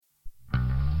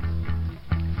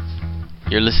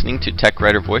You're listening to Tech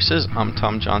Writer Voices. I'm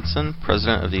Tom Johnson,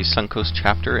 president of the Suncoast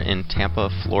chapter in Tampa,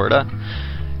 Florida.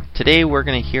 Today we're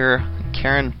going to hear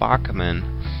Karen Bachman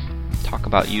talk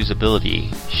about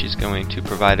usability. She's going to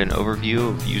provide an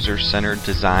overview of user-centered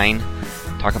design,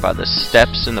 talk about the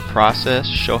steps in the process,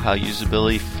 show how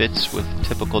usability fits with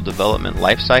typical development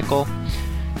lifecycle,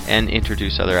 and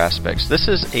introduce other aspects. This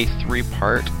is a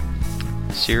 3-part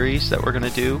series that we're going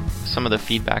to do. Some of the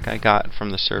feedback I got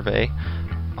from the survey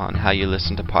on how you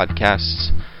listen to podcasts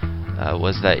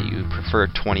was that you prefer a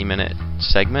 20-minute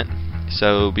segment.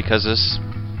 So because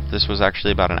this was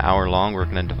actually about an hour long, we're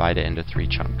going to divide it into 3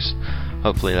 chunks.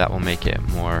 Hopefully that will make it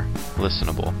more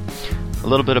listenable. A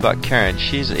little bit about Karen.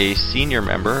 She's a senior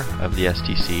member of the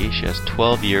STC. She has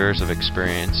 12 years of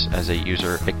experience as a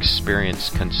user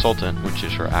experience consultant, which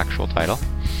is her actual title.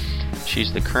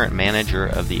 She's the current manager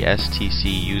of the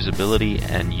STC Usability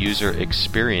and User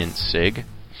Experience SIG,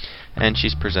 and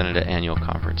she's presented at annual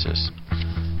conferences.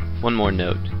 One more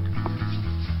note.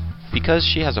 Because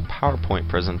she has a PowerPoint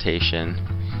presentation,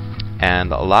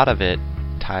 and a lot of it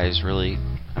ties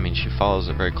she follows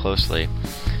it very closely,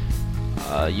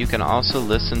 you can also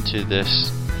listen to this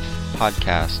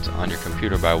podcast on your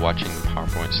computer by watching the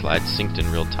PowerPoint slides synced in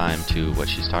real time to what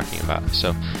she's talking about.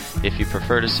 So if you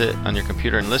prefer to sit on your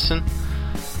computer and listen,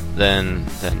 then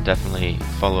definitely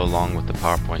follow along with the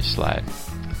PowerPoint slide.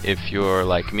 If you're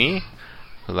like me,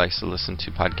 who likes to listen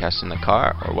to podcasts in the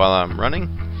car or while I'm running,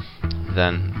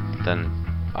 then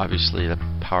obviously the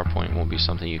PowerPoint won't be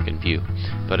something you can view.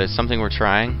 But it's something we're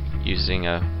trying, using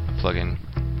a plugin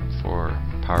for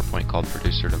PowerPoint called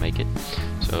Producer to make it.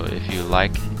 So if you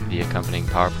like the accompanying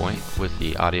PowerPoint with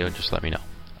the audio, just let me know.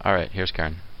 Alright, here's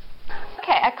Karen.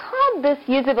 Okay, I called this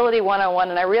Usability 101,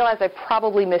 and I realized I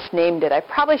probably misnamed it. I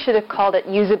probably should have called it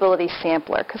Usability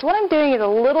Sampler, because what I'm doing is a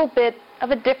little bit of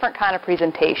a different kind of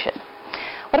presentation.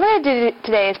 What I'm going to do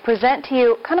today is present to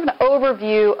you kind of an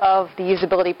overview of the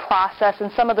usability process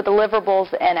and some of the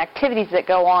deliverables and activities that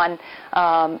go on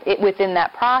within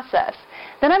that process.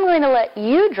 Then I'm going to let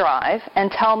you drive and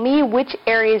tell me which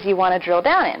areas you want to drill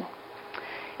down in.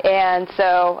 And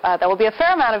so that will be a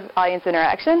fair amount of audience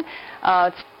interaction.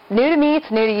 It's new to me, it's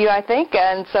new to you, I think,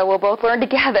 and so we'll both learn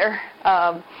together.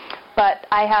 But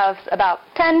I have about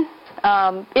 10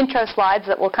 intro slides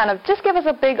that will kind of just give us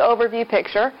a big overview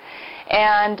picture.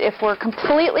 And if we're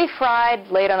completely fried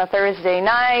late on a Thursday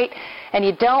night and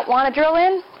you don't want to drill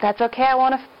in, that's okay. I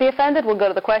won't be offended. We'll go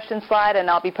to the question slide, and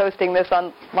I'll be posting this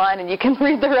online, and you can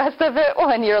read the rest of it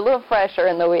when you're a little fresher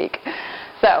in the week.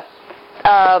 So,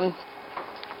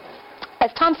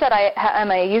 as Tom said,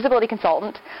 I'm a usability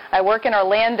consultant. I work in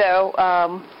Orlando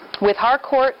with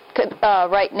Harcourt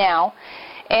right now,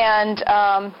 and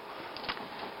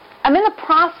I'm in the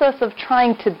process of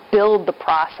trying to build the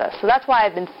process. So that's why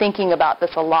I've been thinking about this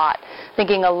a lot,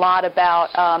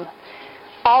 about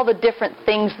all the different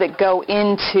things that go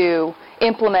into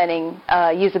implementing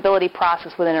a usability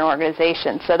process within an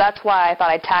organization. So that's why I thought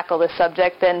I'd tackle this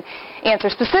subject and answer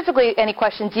specifically any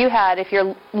questions you had if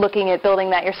you're looking at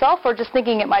building that yourself or just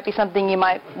thinking it might be something you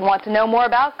might want to know more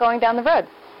about going down the road.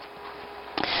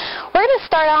 We're going to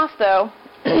start off, though,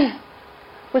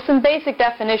 with some basic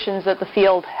definitions that the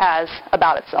field has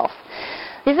about itself.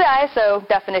 These are ISO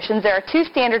definitions. There are 2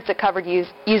 standards that cover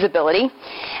usability.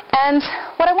 And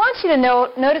what I want you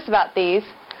to notice about these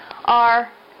are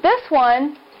this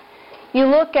one, you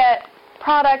look at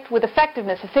product with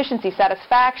effectiveness, efficiency,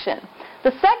 satisfaction.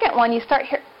 The second one, you start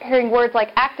hearing words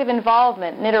like active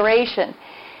involvement and iteration.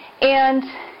 And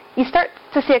you start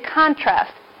to see a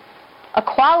contrast. A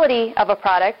quality of a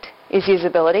product is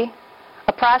usability.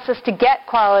 A process to get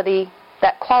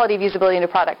that quality of usability in a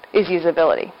product is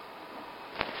usability.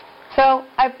 So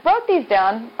I wrote these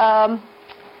down.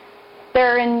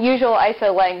 They're in usual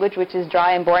ISO language, which is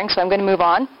dry and boring, so I'm going to move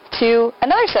on to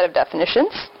another set of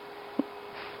definitions,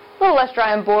 a little less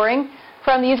dry and boring,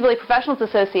 from the Usability Professionals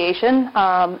Association,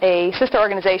 a sister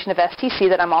organization of STC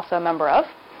that I'm also a member of.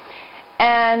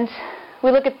 And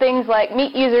we look at things like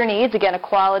meet user needs, again,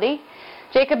 equality.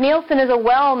 Jacob Nielsen is a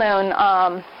well-known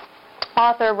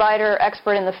author, writer,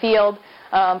 expert in the field,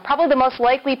 probably the most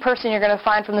likely person you're going to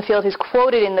find from the field who's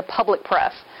quoted in the public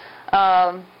press.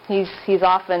 He's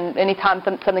often, anytime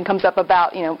something comes up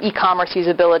about e-commerce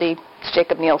usability, it's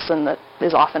Jacob Nielsen that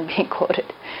is often being quoted.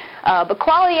 But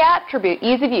quality attribute,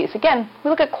 ease of use. Again, we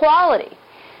look at quality.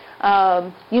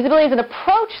 Usability as an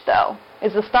approach, though,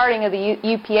 is the starting of the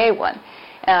UPA one.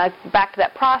 Back to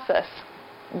that process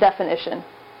definition.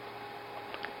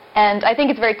 And I think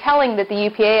it's very telling that the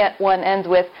UPA one ends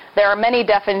with, there are many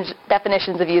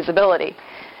definitions of usability.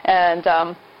 And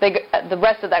the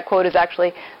rest of that quote is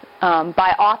actually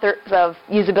by authors of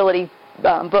usability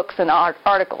books and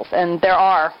articles, and there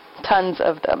are tons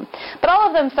of them. But all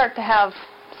of them start to have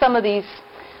some of these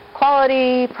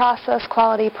quality, process.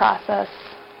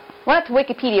 Well, that's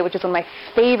Wikipedia, which is one of my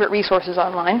favorite resources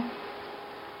online.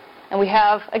 And we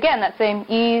have, again, that same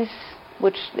ease,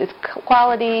 which is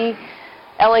quality,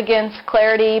 elegance,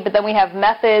 clarity, but then we have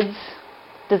methods,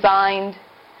 designed.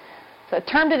 So a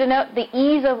term to denote the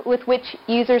ease with which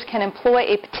users can employ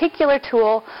a particular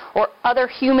tool or other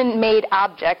human-made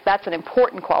object. That's an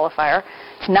important qualifier.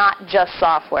 It's not just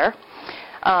software,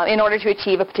 in order to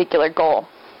achieve a particular goal.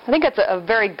 I think that's a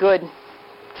very good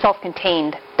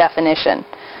self-contained definition.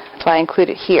 That's why I include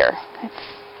it here.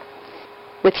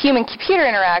 With human-computer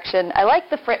interaction, I like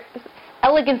the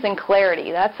elegance and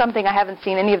clarity. That's something I haven't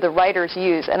seen any of the writers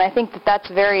use, and I think that that's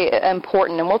very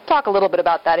important, and we'll talk a little bit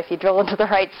about that if you drill into the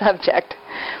right subject.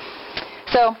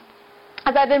 So,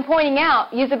 as I've been pointing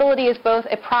out, usability is both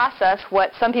a process,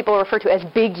 what some people refer to as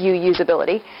big U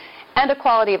usability, and a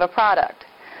quality of a product.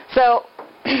 So,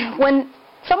 when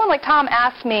someone like Tom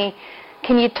asks me,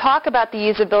 can you talk about the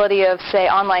usability of, say,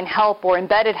 online help or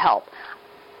embedded help?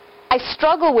 I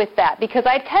struggle with that because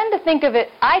I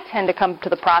tend to come to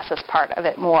the process part of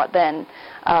it more than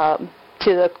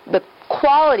to the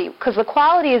quality, because the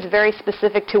quality is very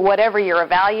specific to whatever you're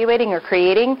evaluating or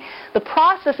creating. The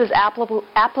process is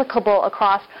applicable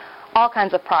across all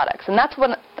kinds of products. And that's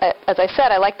when, as I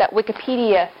said, I like that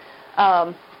Wikipedia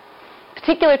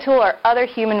particular tool or other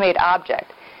human-made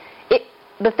object.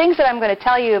 The things that I'm going to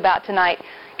tell you about tonight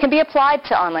can be applied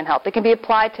to online help. They can be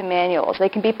applied to manuals. They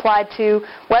can be applied to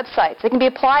websites. They can be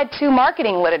applied to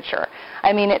marketing literature.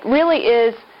 I mean, it really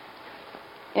is,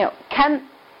 can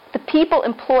the people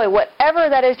employ whatever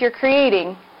that is you're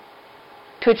creating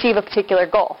to achieve a particular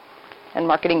goal? In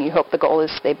marketing, you hope the goal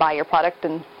is they buy your product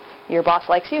and your boss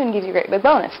likes you and gives you a great big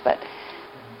bonus. But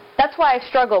that's why I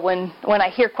struggle when I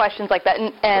hear questions like that.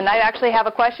 And I actually have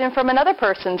a question from another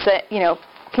person saying,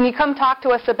 can you come talk to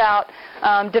us about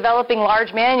developing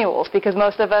large manuals? Because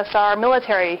most of us are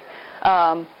military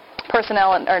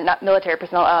personnel, or not military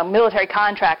personnel, military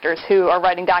contractors who are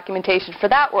writing documentation for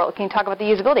that world. Can you talk about the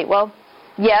usability? Well,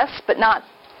 yes, but not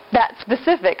that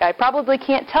specific. I probably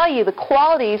can't tell you the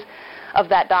qualities of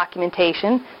that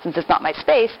documentation, since it's not my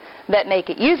space, that make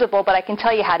it usable, but I can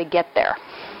tell you how to get there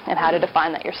and how to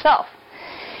define that yourself.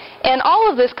 And all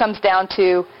of this comes down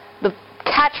to the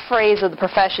catchphrase of the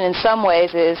profession in some ways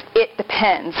is, it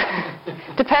depends.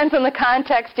 Depends on the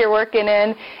context you're working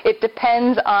in. It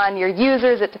depends on your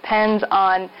users. It depends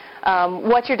on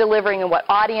what you're delivering and what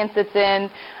audience it's in.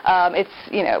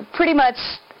 It's, pretty much,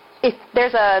 if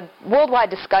there's a worldwide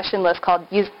discussion list called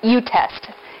U-Test.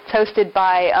 It's hosted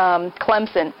by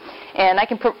Clemson. And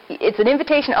it's an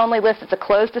invitation-only list. It's a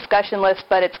closed discussion list,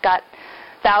 but it's got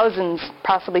thousands,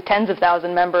 possibly tens of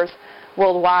thousands members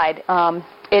worldwide.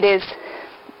 It is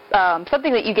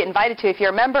something that you get invited to if you're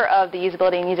a member of the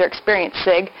Usability and User Experience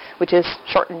SIG, which is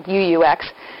shortened UUX.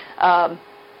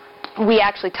 We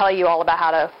actually tell you all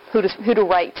about who to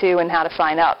write to and how to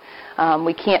sign up.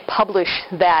 We can't publish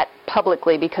that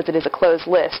publicly because it is a closed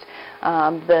list.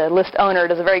 The list owner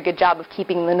does a very good job of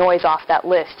keeping the noise off that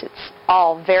list. It's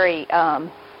all very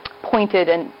pointed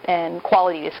and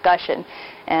quality discussion.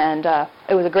 And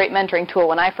it was a great mentoring tool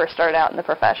when I first started out in the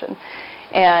profession.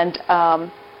 And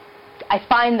I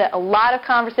find that a lot of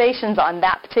conversations on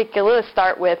that particular list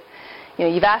start with,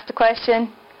 you've asked a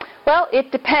question. Well,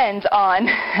 it depends on,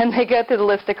 and they go through the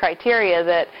list of criteria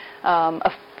that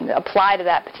apply to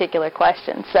that particular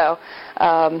question. So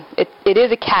it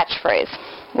is a catchphrase,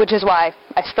 which is why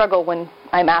I struggle when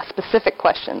I'm asked specific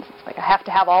questions. It's like I have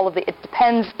to have all of the it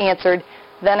depends answered,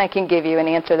 then I can give you an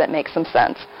answer that makes some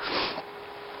sense.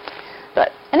 But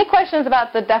any questions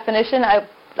about the definition?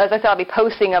 As I said, I'll be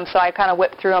posting them, so I kind of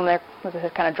whipped through them. They're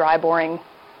kind of dry, boring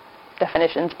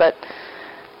definitions. But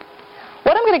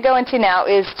what I'm going to go into now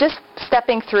is just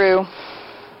stepping through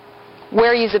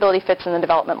where usability fits in the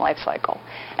development lifecycle.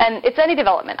 And it's any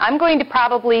development. I'm going to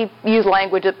probably use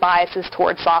language that biases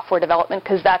towards software development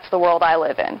because that's the world I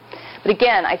live in. But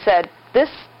again, I said, this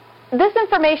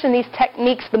information, these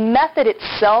techniques, the method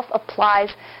itself applies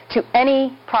to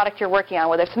any product you're working on,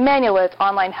 whether it's a manual, whether it's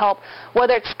online help,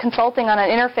 whether it's consulting on an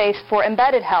interface for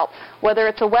embedded help, whether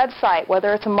it's a website,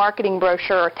 whether it's a marketing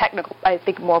brochure or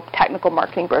more technical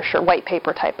marketing brochure, white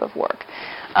paper type of work.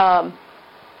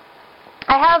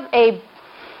 I have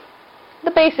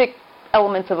the basic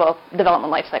elements of a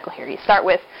development lifecycle here. You start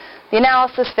with the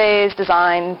analysis phase,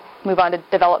 design, move on to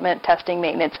development, testing,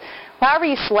 maintenance. However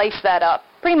you slice that up,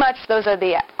 pretty much those are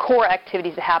the core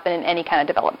activities that happen in any kind of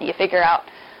development. You figure out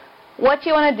what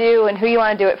you want to do and who you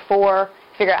want to do it for,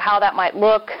 figure out how that might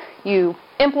look, you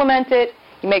implement it,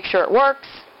 you make sure it works,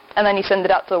 and then you send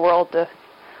it out to the world to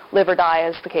live or die,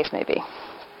 as the case may be.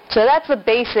 So that's the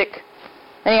basic.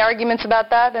 Any arguments about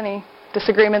that? Any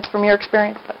disagreements from your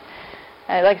experience? But,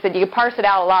 like I said, you can parse it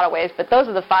out a lot of ways, but those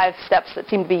are the 5 steps that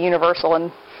seem to be universal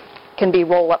and can be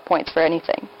roll-up points for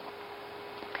anything.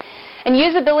 And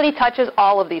usability touches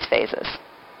all of these phases.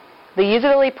 The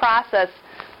usability process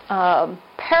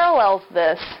parallels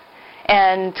this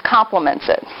and complements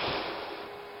it.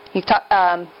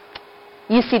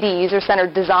 UCD,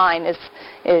 user-centered design, is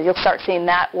you'll start seeing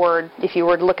that word. If you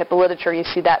were to look at the literature, you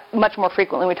see that much more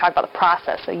frequently when we talk about the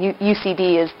process. So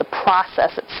UCD is the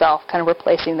process itself, kind of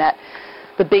replacing that,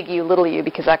 the big U, little u,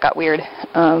 because that got weird,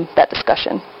 that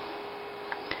discussion.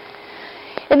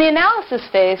 In the analysis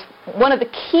phase, one of the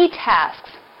key tasks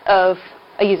of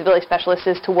a usability specialist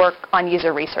is to work on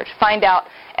user research. Find out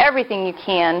everything you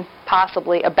can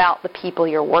possibly about the people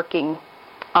you're working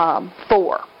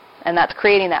for, and that's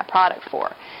creating that product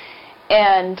for.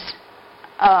 And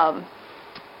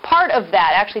part of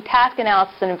that, actually task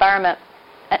analysis and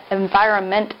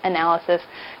environment analysis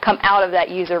come out of that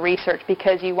user research,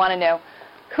 because you want to know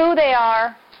who they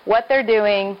are, what they're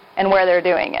doing, and where they're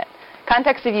doing it.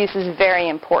 Context of use is very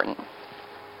important.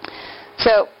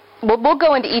 So we'll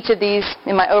go into each of these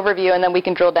in my overview, and then we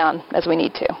can drill down as we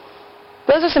need to.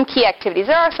 Those are some key activities.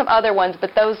 There are some other ones,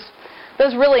 but those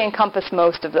really encompass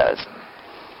most of those.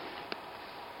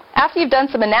 After you've done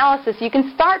some analysis, you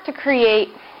can start to create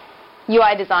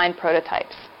UI design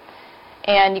prototypes.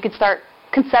 And you can start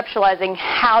conceptualizing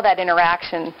how that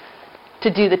interaction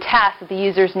to do the task that the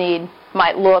users need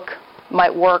might look,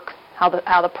 might work, how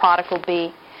the product will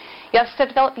be. You also have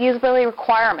to develop usability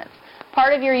requirements.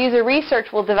 Part of your user research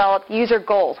will develop user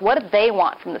goals. What do they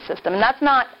want from the system? And that's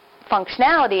not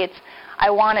functionality. It's, I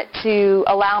want it to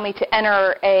allow me to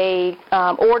enter a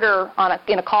order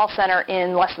in a call center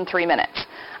in less than 3 minutes.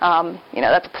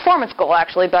 That's a performance goal,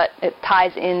 actually, but it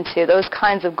ties into, those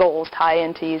kinds of goals tie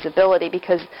into usability,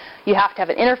 because you have to have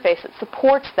an interface that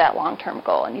supports that long-term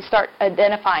goal, and you start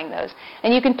identifying those.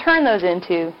 And you can turn those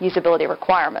into usability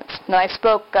requirements. Now, I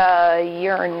spoke a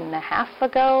year and a half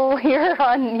ago here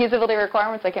on usability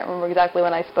requirements. I can't remember exactly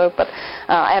when I spoke, but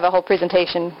I have a whole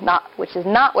presentation, which is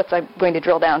not what I'm going to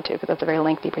drill down to, because that's a very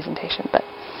lengthy presentation. But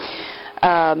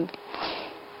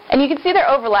and you can see they're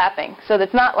overlapping, so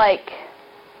it's not like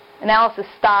analysis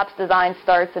stops, design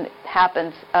starts, and it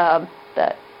happens.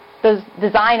 Those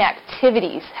design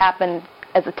activities happen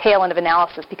as a tail end of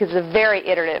analysis, because it's very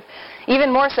iterative,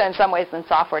 even more so in some ways than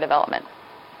software development.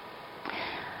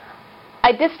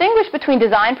 I distinguish between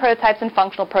design prototypes and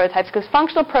functional prototypes, because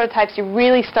functional prototypes, you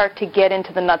really start to get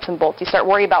into the nuts and bolts. You start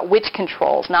worrying about which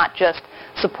controls, not just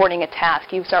supporting a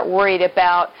task. You start worried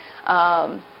about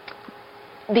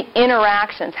the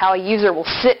interactions, how a user will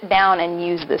sit down and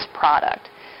use this product.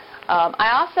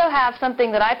 I also have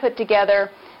something that I put together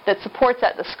that supports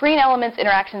that, the screen elements,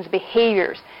 interactions,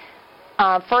 behaviors.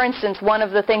 For instance, one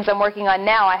of the things I'm working on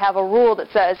now, I have a rule that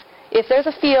says if there's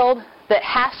a field that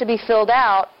has to be filled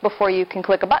out before you can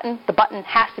click a button, the button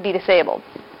has to be disabled.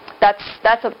 That's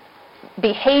a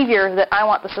behavior that I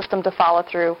want the system to follow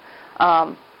through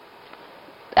on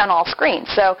all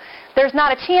screens. So there's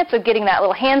not a chance of getting that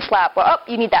little hand slap, well,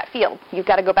 you need that field. You've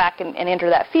got to go back and enter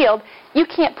that field. You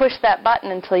can't push that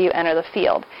button until you enter the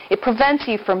field. It prevents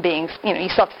you from being, you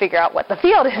still have to figure out what the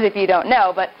field is if you don't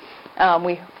know, but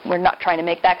we're not trying to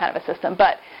make that kind of a system.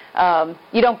 But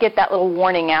you don't get that little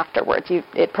warning afterwards.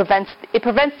 It prevents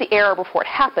the error before it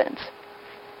happens.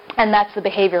 And that's the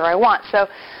behavior I want. So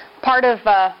part of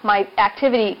my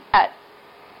activity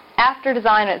after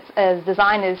design, as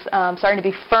design is starting to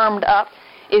be firmed up,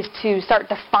 is to start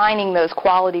defining those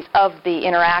qualities of the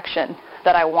interaction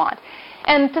that I want.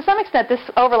 And to some extent, this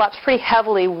overlaps pretty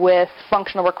heavily with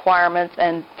functional requirements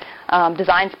and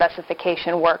design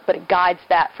specification work, but it guides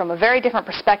that from a very different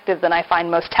perspective than I find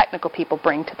most technical people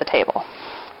bring to the table.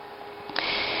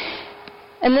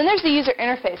 And then there's the user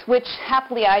interface, which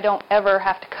happily I don't ever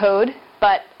have to code,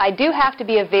 but I do have to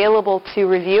be available to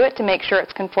review it to make sure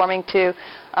it's conforming to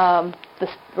the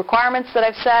requirements that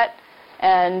I've set.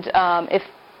 And if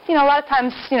a lot of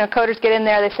times, coders get in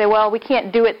there, they say, well, we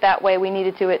can't do it that way. We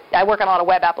needed to it. I work on a lot of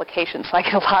web applications, so I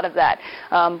get a lot of that.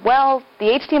 Well,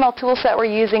 the HTML tool set we're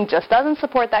using just doesn't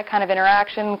support that kind of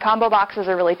interaction. Combo boxes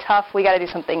are really tough. We got to do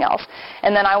something else.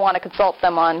 And then I want to consult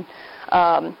them on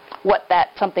what that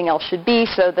something else should be,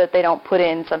 so that they don't put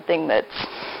in something that's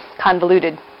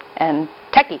convoluted and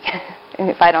techie,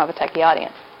 if I don't have a techie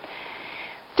audience.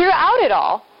 Throughout it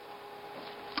all,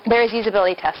 there is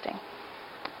usability testing.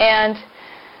 And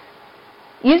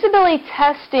usability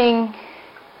testing,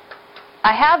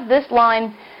 I have this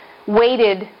line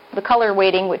weighted the color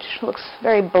weighting, which looks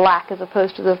very black as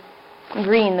opposed to the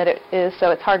green that it is,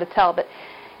 so it's hard to tell. But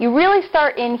you really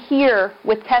start in here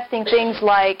with testing things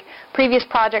like previous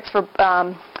projects for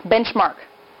benchmark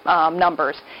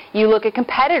numbers. You look at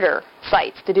competitor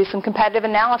sites to do some competitive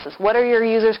analysis. What are your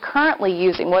users currently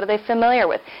using? What are they familiar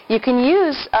with? You can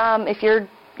use, if you're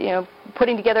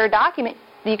putting together a document,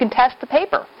 you can test the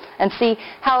paper and see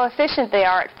how efficient they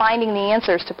are at finding the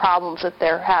answers to problems that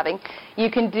they're having.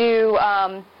 You can do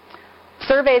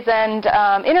surveys and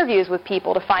interviews with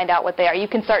people to find out what they are. You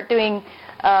can start doing,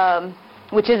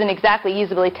 which isn't exactly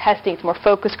usability testing, it's more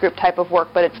focus group type of work,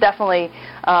 but it's definitely,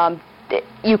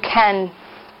 you can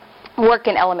work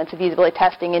in elements of usability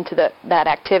testing into that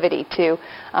activity to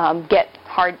get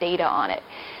hard data on it.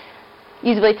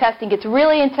 Usability testing gets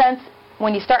really intense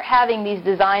when you start having these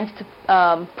designs to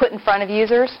put in front of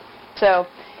users. So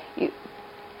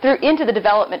into the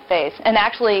development phase, and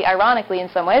actually, ironically in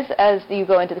some ways, as you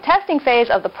go into the testing phase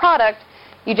of the product,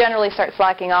 you generally start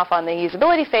slacking off on the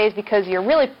usability phase because you're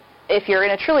really, if you're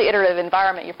in a truly iterative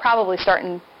environment, you're probably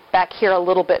starting back here a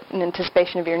little bit in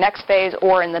anticipation of your next phase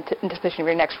or in the anticipation of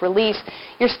your next release.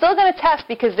 You're still going to test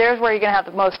because there's where you're going to have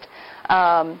the most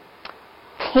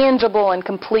tangible and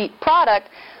complete product,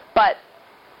 but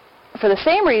for the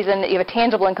same reason that you have a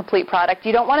tangible and complete product,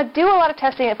 you don't want to do a lot of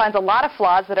testing that finds a lot of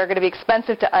flaws that are going to be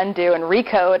expensive to undo and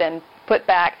recode and put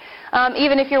back.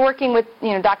 Even if you're working with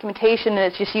documentation and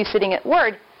it's just you sitting at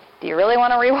Word, do you really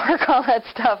want to rework all that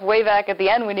stuff way back at the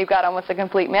end when you've got almost a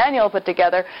complete manual put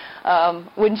together?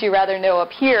 Wouldn't you rather know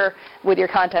up here with your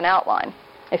content outline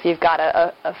if you've got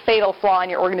a fatal flaw in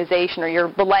your organization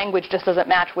or the language just doesn't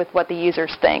match with what the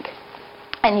users think?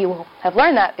 And you will have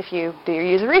learned that if you do your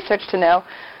user research to know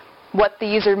what the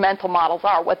user mental models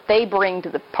are, what they bring to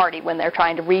the party when they're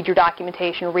trying to read your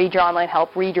documentation, read your online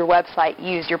help, read your website,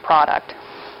 use your product.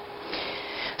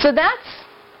 So that's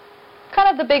kind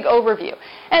of the big overview.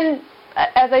 And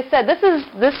as I said, this is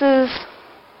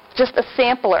just a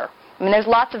sampler. I mean, there's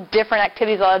lots of different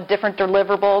activities, a lot of different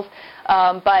deliverables,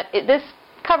 but this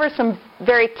covers some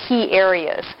very key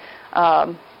areas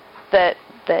that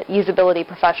usability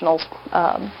professionals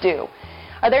do.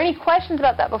 Are there any questions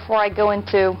about that before I go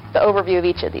into the overview of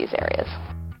each of these areas?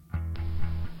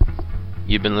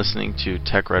 You've been listening to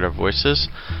TechWriter Voices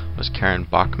with Karen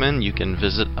Bachman. You can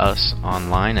visit us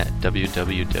online at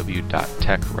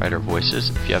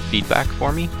www.techwritervoices. If you have feedback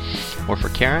for me or for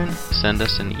Karen, send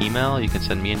us an email. You can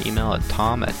send me an email at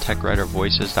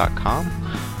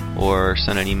tom@techwritervoices.com or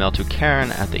send an email to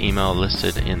Karen at the email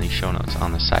listed in the show notes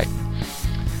on the site.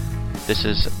 This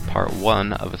is part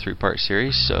 1 of a 3-part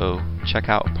series, so check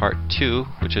out part 2,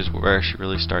 which is where she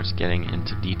really starts getting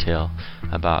into detail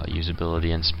about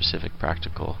usability and specific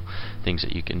practical things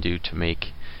that you can do to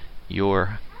make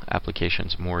your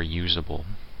applications more usable.